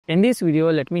In this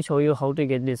video, let me show you how to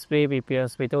get this free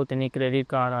VPS without any credit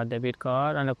card or debit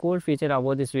card. And the cool feature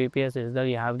about this VPS is that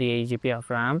you have the 8 GB of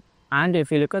RAM. And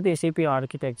if you look at the CPU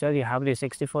architecture, you have the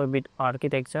 64-bit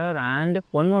architecture. And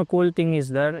one more cool thing is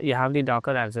that you have the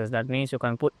Docker access. That means you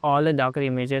can put all the Docker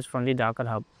images from the Docker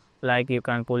hub. Like you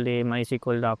can pull the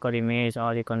MySQL Docker image,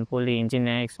 or you can pull the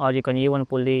Nginx, or you can even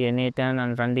pull the N8N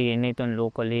and run the N8N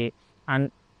locally.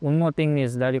 And one more thing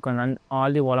is that you can run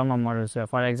all the Llama models.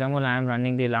 For example, I am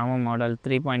running the Llama model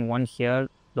 3.1 here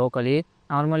locally.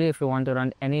 Normally, if you want to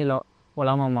run any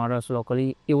Llama models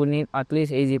locally, you would need at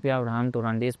least 8 GB of RAM to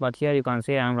run this. But here you can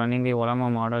see I am running the Llama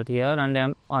model here, and I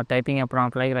am typing a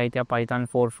prompt like write a Python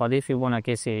 4 for the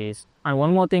Fibonacci series. And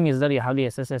one more thing is that you have the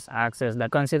SSH access.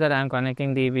 That consider I am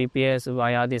connecting the VPS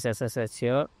via this SSH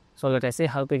here. So let us see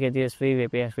how to get this free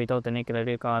VPS without any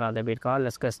credit card or debit card.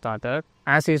 Let's get started.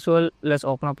 As usual, let's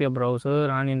open up your browser,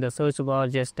 and in the search bar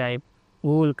just type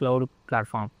Google Cloud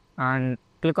Platform and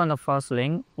click on the first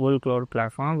link, Google Cloud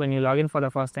Platform. When you log in for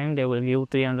the first time, they will give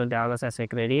 $300 as a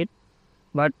credit,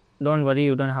 but don't worry,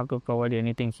 you don't have to provide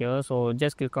anything here. So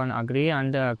just click on agree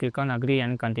and click on agree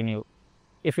and continue.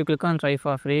 If you click on try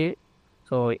for free,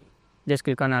 so just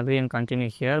click on agree and continue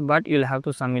here, but you'll have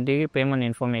to submit the payment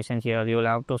information here. You'll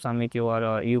have to submit your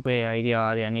UPI ID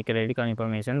or any credit card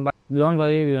information, but don't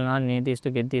worry, we will not need this to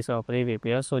get this free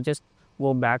VPS. So just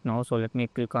go back now. So let me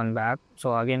click on back.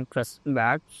 So again press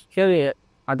back. Here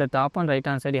at the top on right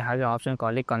hand side you have the option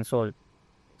called the console.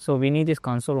 So we need this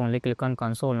console only. Click on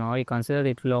console now. You consider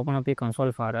it will open up the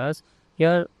console for us.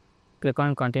 Here click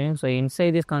on continue. So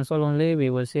inside this console only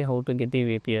we will see how to get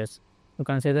the VPS. You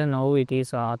consider now it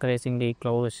is authorizing the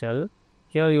cloud shell.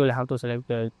 Here you will have to select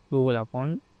the Google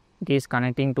account. It is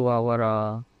connecting to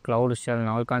our cloud shell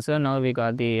now. You consider now we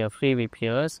got the free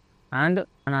VPS. And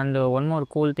one more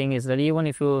cool thing is that even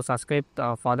if you subscribe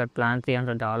for that plan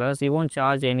 $300, you won't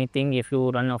charge anything if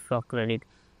you run off of credit.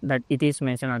 That it is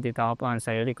mentioned at the top and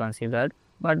side, reconsidered.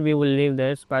 But we will leave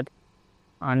this,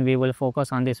 and we will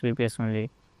focus on this VPS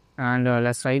only. And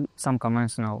let's write some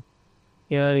commands now.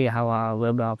 Here you have a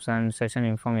web option, session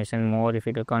information, more. If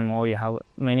you click on more, you have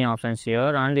many options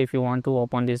here. And if you want to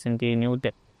open this in the new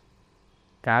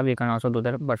tab, you can also do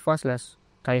that. But first, let's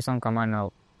try some command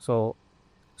now. So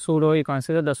sudo, you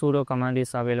consider the sudo command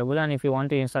is available. And if you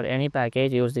want to install any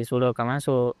package, use the sudo command.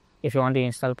 So if you want to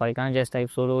install Python, just type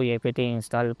sudo apt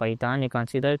install Python. You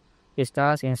consider it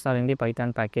starts installing the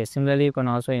Python package. Similarly, you can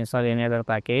also install any other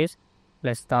package.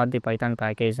 Let's start the Python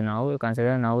package now. You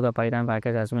consider now the Python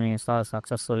package has been installed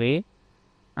successfully.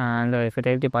 And if you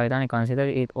type the Python, you consider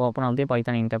it open up the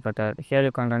Python interpreter. Here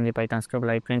you can run the Python script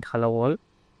like print hello world.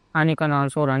 And you can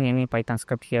also run any Python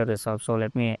script here yourself. So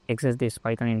let me exit this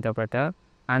Python interpreter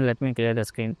and let me clear the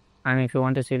screen. And if you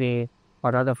want to see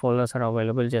what other folders are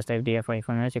available, just type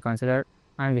df-h. You consider,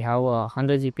 and we have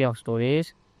 100 GB of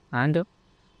storage. And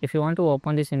if you want to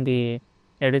open this in the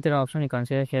editor option, you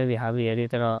consider here we have the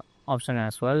editor option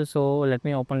as well. So let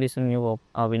me open this in new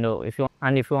window. If you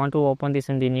want to open this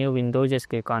in the new window, just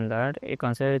click on that. You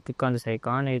consider click on this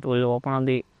icon. It will open up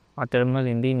the terminal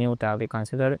in the new tab. You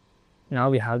consider now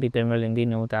we have the terminal in the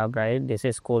new tab, right? This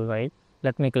is cool, right?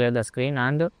 Let me clear the screen.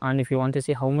 And if you want to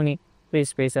see how many free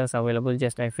spaces available,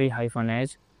 just type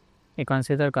free-h. You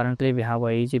consider currently we have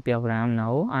 8 GB of RAM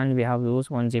now, and we have used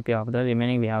 1 GB of the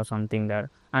remaining. We have something there.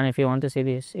 And if you want to see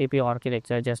this CPU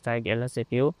architecture, just type ls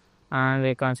CPU. And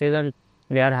we consider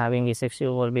we are having a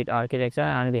 64-bit architecture,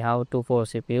 and we have 4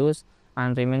 CPUs,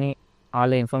 and remaining all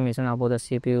the information about the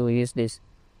CPU is this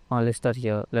listed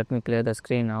here. Let me clear the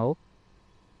screen now.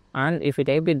 And if you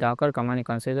type the docker command, you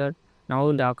consider now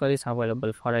Docker is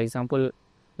available. For example,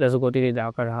 let's go to the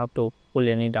Docker hub to pull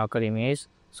any Docker image.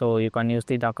 So you can use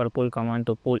the Docker pull command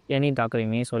to pull any Docker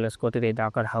image. So let's go to the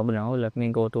Docker hub now. Let me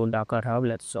go to Docker hub.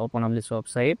 Let's open up this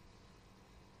website.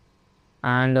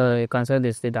 And you consider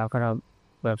this the Docker hub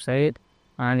website.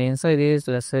 And inside this,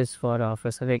 let's search for a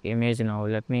specific image now.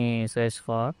 Let me search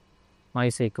for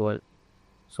MySQL.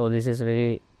 So this is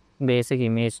very basic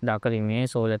image, Docker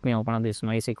image. So let me open up this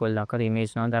MySQL Docker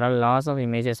image now. There are lots of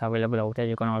images available out there.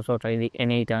 You can also try the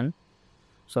N8N.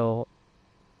 So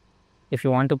if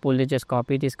you want to pull it, just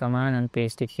copy this command and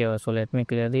paste it here. So let me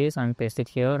clear this and paste it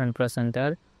here and press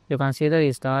enter. You consider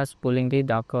it starts pulling the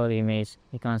Docker image.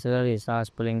 You consider it starts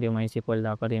pulling the MySQL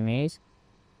Docker image.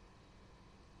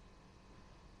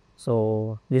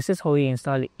 So this is how you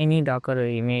install any Docker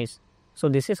image. So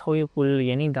this is how you pull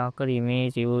any Docker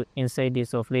image inside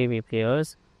this free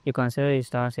VPS. You consider it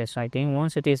starts extracting.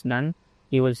 Once it is done,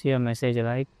 you will see a message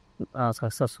like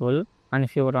successful. And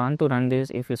if you want to run this,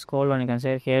 if you scroll down, you can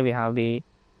say here we have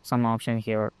some option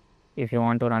here. If you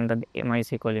want to run the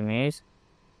MySQL image,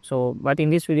 So but in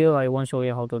this video I won't show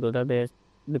you how to do that,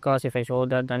 because if I show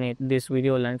that, then this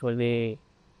video length will be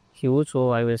huge,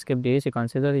 so I will skip this. You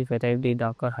consider if I type the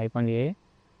docker -a,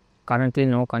 currently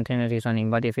no container is running,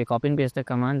 but if you copy and paste the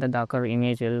command, the docker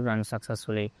image will run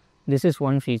successfully. This is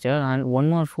one feature, and one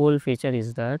more full feature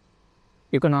is that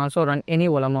you can also run any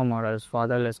Olama models.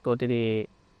 Further, let's go to the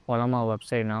Olama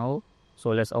website now. So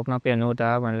let's open up a new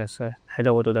tab and let's head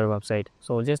over to their website.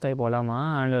 So just type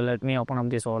Olama and let me open up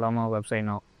this Olama website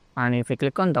now. And if you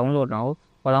click on download now,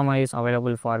 Olama is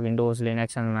available for Windows,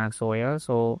 Linux and Mac OS.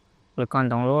 So click on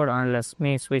download and let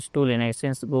me switch to Linux,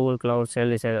 since Google Cloud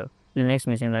Shell is a Linux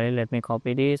machine, right? Let me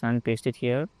copy this and paste it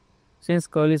here. Since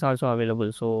curl is also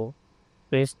available, so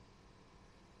paste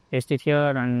it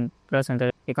here and press enter.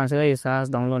 You consider it as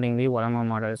downloading the Olama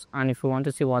models. And if you want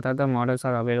to see what other models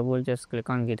are available, just click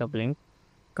on GitHub link.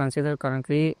 Consider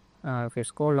currently, if you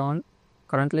scroll down,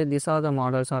 currently these are the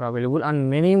models are available and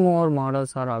many more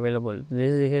models are available.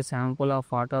 This is a sample of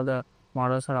what are the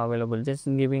models are available, just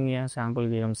giving a sample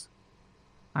games.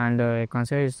 And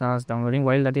consider it as downloading.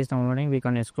 While that is downloading, we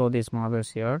can explore these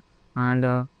models here, and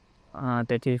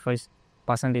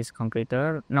 35% is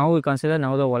completed. Now we consider the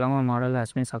Olama model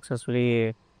has been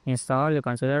successfully installed. You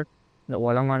consider the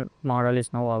Olama model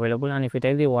is now available, and if you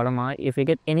type the Olama, if you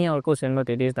get any error code sent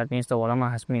it is, that means the Olama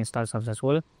has been installed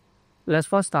successful. Let's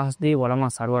first start the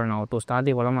Olama server now. To start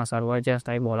the Olama server, just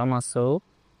type Olama serve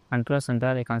and press enter.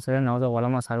 I consider now the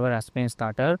Olama server has been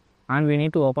started, and we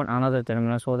need to open another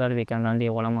terminal so that we can run the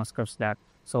Olama scripts there.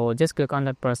 So just click on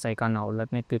that plus icon now.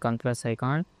 Let me click on plus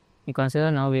icon. You consider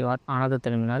now we got another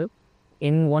terminal.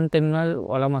 In one terminal,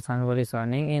 Olama server is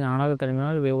running. In another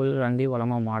terminal, we will run the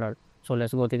Olama model. So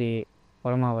let's go to the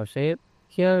Olama website.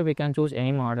 Here we can choose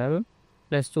any model.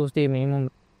 Let's choose the minimum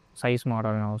size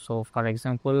model now. So for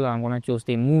example, I'm going to choose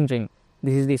the Moonring.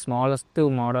 This is the smallest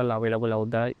model available out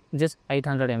there, just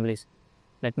 800 MBs.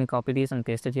 Let me copy this and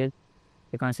paste it here.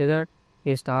 You consider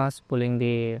it starts pulling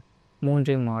the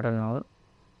Moonring model now.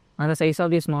 And the size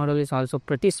of this model is also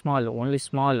pretty small, only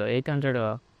small,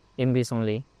 800 MBs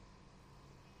only.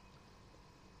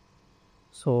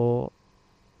 So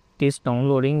it is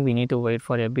downloading, we need to wait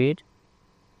for a bit.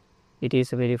 It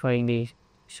is verifying the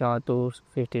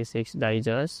SHA-256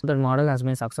 digest. The model has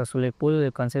been successfully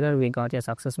pulled. Consider we got a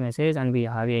success message and we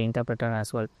have an interpreter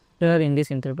as well. Here in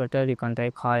this interpreter, you can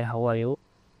type hi, how are you?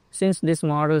 Since this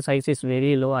model size is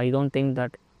very low, I don't think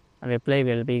that reply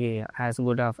will be as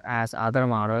good as other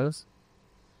models.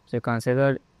 So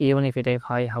consider, even if you type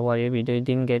hi, how are you, we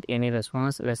didn't get any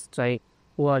response. Let's try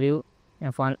who are you,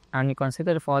 and you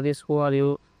consider for this who are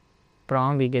you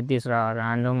prompt, we get this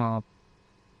random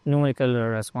numerical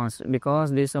response,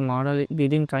 because this model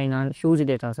didn't train on huge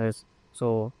data sets,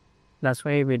 so that's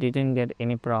why we didn't get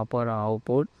any proper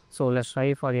output. So let's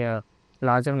try for a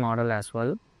larger model as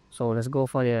well. So let's go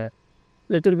for a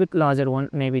little bit larger one,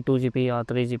 maybe 2 GB or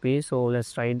 3 GB. So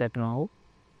let's try that now.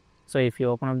 So if you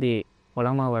open up the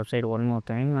Olama website one more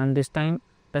time, and this time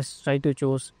let's try to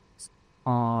choose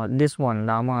this one,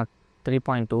 Llama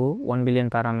 3.2 1 billion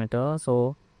parameter.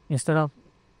 So instead of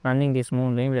running this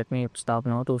Moonring, let me stop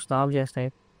now. To stop, just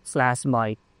type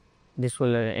 /byte. This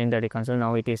will enter the console.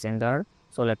 Now it is entered.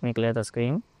 So let me clear the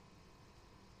screen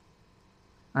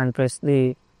and press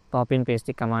the copy and paste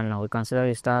the command now. Consider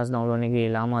it starts downloading the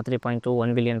Llama 3.2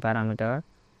 1 billion parameter,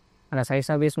 and the size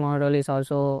of this model is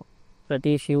also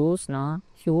pretty huge, not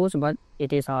huge, but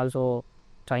it is also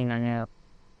trying on a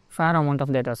fair amount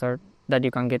of data set that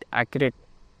you can get accurate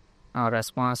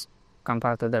response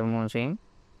compared to the Moonring.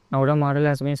 Now the model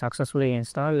has been successfully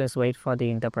installed. Let's wait for the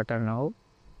interpreter now.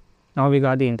 Now we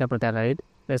got the interpreter right.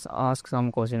 Let's ask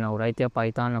some question now. Write a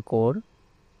Python code.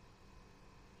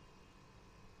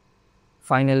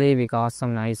 Finally, we got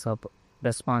some nice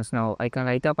response now. I can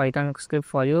write a Python script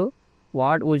for you.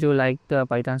 What would you like the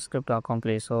Python script to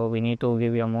accomplish? So we need to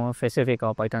give you a more specific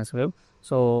Python script.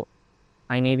 So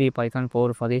I need the Python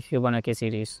code for the Fibonacci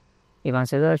series. You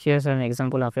consider here's an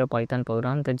example of a Python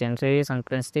program that generates and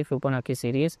prints the Fibonacci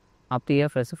series up to a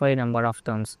specified number of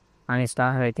terms, and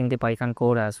start writing the Python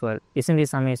code as well. Isn't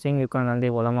this amazing? You can run the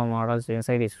Olama models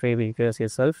inside its free VPS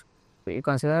itself. You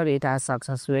consider it has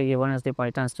successfully given us the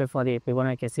Python script for the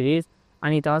Fibonacci series,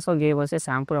 and it also gave us a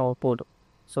sample output.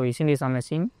 So isn't this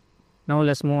amazing? Now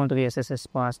let's move on to the SSH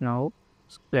part now.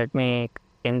 Let me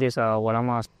end this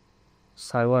Olama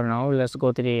server now. Let's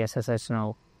go to the SSH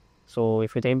now. So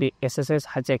if you type the SSH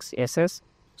Access,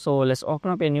 so let's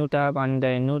open up a new tab, and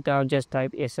the new tab just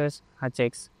type SSH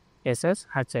Access.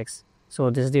 So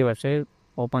this is the website.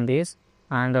 Open this,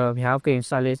 and we have to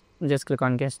install it. Just click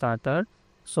on get started.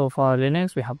 So for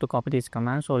Linux, we have to copy this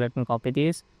command. So let me copy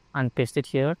this and paste it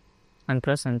here and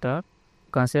press enter.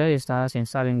 consider it starts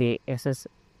installing the SSH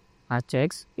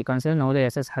Access. You consider now the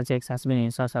SSH Access has been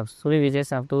installed successfully. We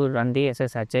just have to run the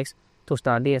SSH Access to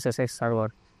start the SSH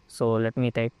server. So let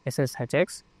me type SSH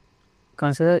Access.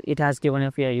 Consider it has given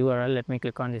us a URL. Let me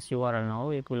click on this URL now.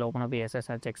 It will open up the SSH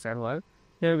Access server.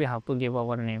 Here we have to give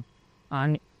our name,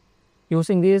 and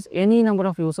using this, any number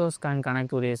of users can connect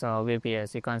to this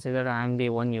VPS. You consider I am the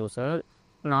one user.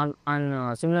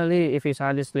 Similarly, if you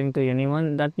share this link to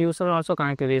anyone, that user also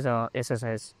connect to this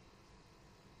SSH.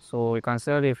 So you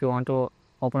consider if you want to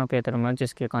open up your terminal,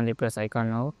 just click on the plus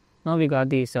icon now. Now we got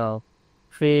this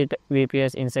free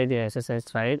VPS inside the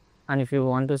SSH, right? And if you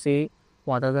want to see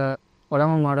whatever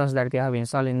models that we have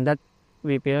installed in that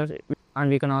VPS, and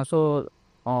we can also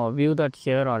view that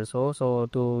here also. So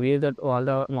to view that all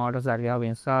the models that we have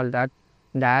installed that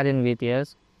there in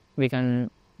VPS, we can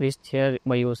list here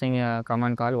by using a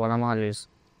command called Olama list.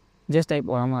 Just type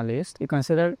Olama list. You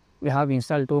consider we have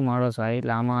installed two models, right?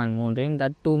 Llama and Moonrim.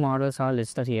 That two models are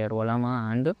listed here,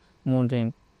 Olama and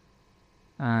Moonrim.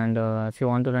 And if you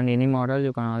want to run any model,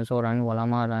 you can also run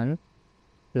Olama run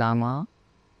Llama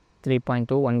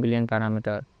 3.2 1 billion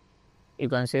parameter. You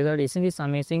consider, isn't this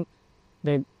amazing?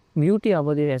 The beauty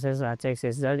about the SSH Access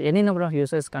is that any number of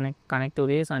users connect to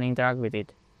this and interact with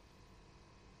it.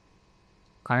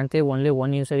 Currently only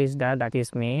one user is there, that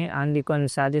is me, and you can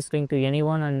share this link to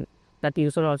anyone, and that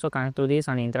user also connect to this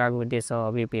and interact with this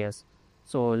VPS.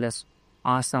 So let's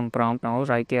ask some prompt now.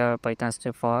 Write here Python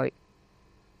step for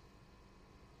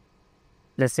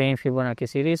the same Fibonacci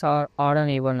series or odd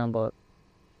and even number.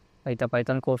 Write the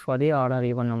Python code for the odd or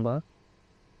even number.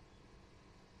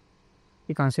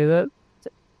 You consider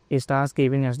it starts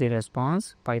giving us the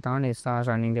response. Python it starts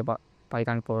running the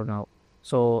Python code now.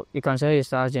 So you consider it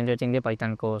starts generating the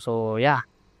Python code. So yeah,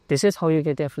 this is how you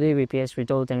get a free VPS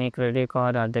without any credit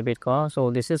card or debit card.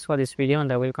 So this is for this video,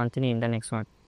 and I will continue in the next one.